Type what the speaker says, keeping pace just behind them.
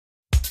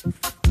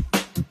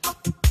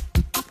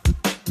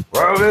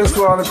Well, this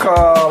one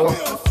called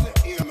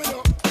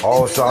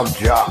House of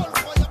Jack.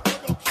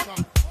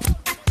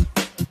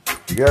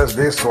 Yes,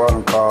 this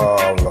one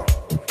called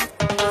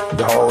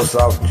the House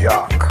of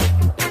Jack.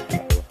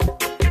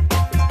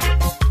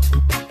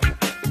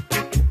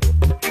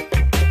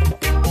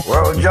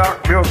 Well,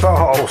 Jack built a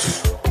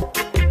house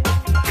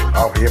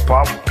of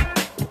hip-hop,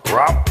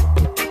 rap,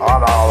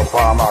 and all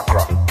farmer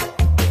crop.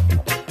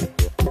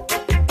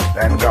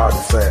 Then God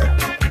said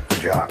to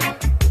Jack,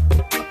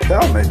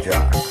 tell me,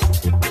 Jack,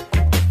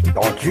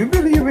 don't you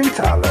believe in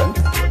talent?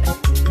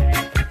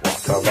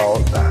 What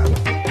about that?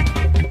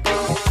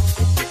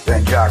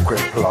 Then Jack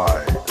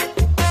replied,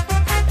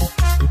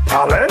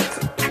 talent?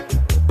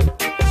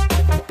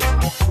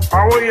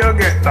 How will you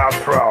get that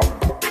from?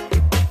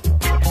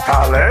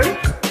 Talent?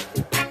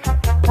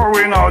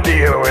 We no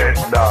deal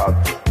with that.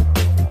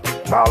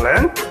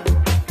 Talent?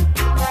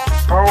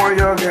 How will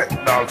you get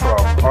that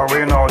from? Or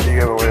we no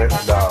deal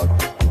with that.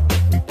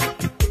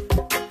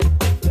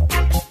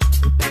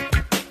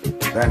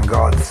 Then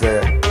God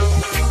said,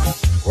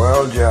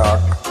 well,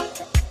 Jack,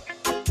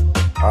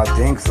 I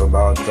think it's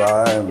about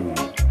time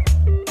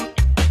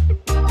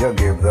you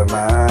give the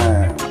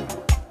man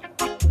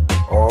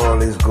all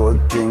his good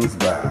things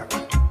back.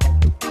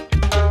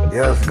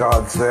 Yes,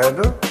 God said,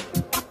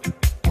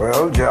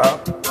 well, Jack,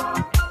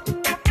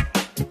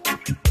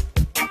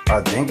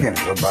 I think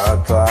it's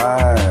about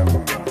time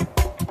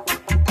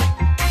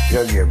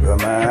you give the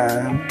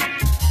man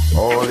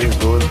all his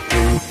good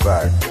things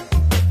back.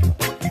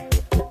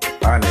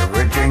 And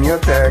everything you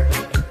take,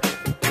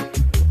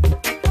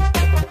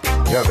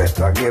 you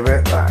better give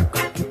it back.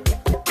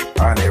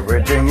 And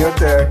everything you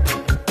take,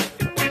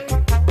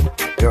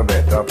 you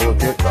better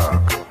put it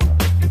back.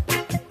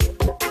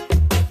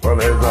 Well,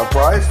 there's a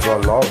price for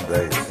love,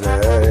 they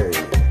say.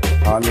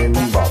 And in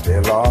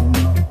Babylon,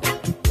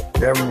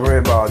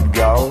 every bad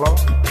gal,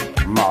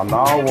 man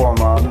or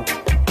woman,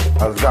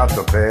 has got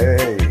to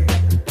pay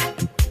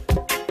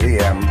the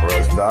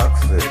emperor's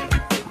taxes.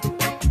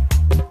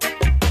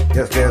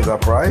 Yes, there's a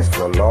price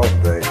for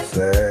love, they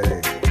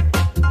say.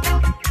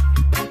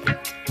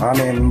 And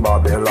in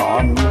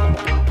Babylon,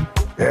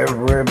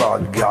 every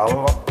bad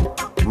gal,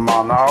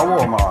 man or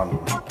woman,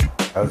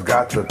 has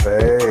got to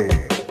pay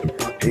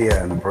the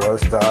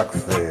emperor's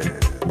taxes.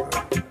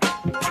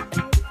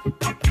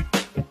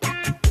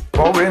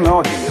 But we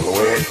no deal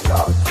with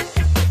that.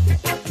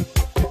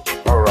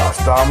 A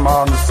Rasta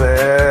man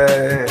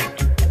say,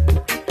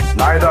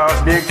 neither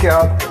the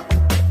cat,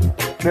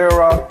 the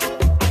rat,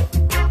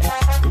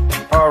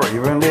 or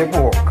even the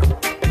book.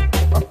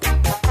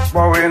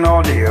 But we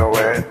no deal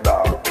with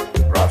that.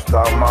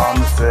 Rasta man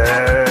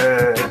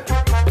say,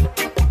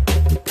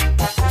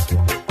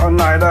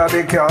 neither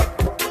the cat,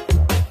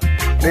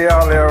 the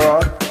alley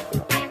rat,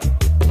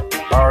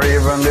 or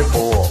even the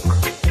pork.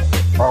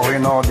 But we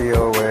no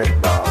deal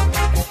with that.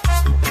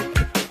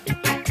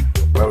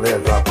 Well,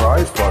 there's a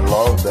price for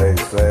love, they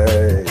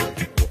say.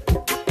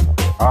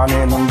 And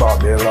in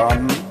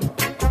Babylon,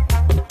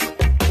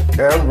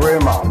 every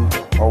man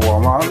or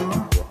woman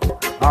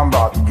and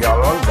that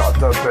girl got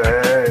to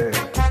pay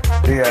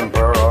the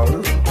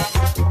emperor's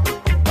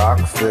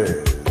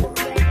taxes.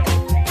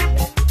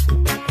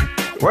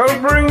 Well,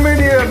 bring me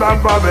the head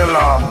of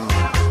Babylon.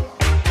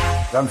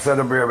 Them say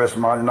the bravest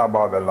man in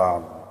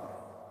Babylon.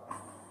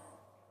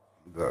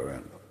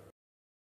 There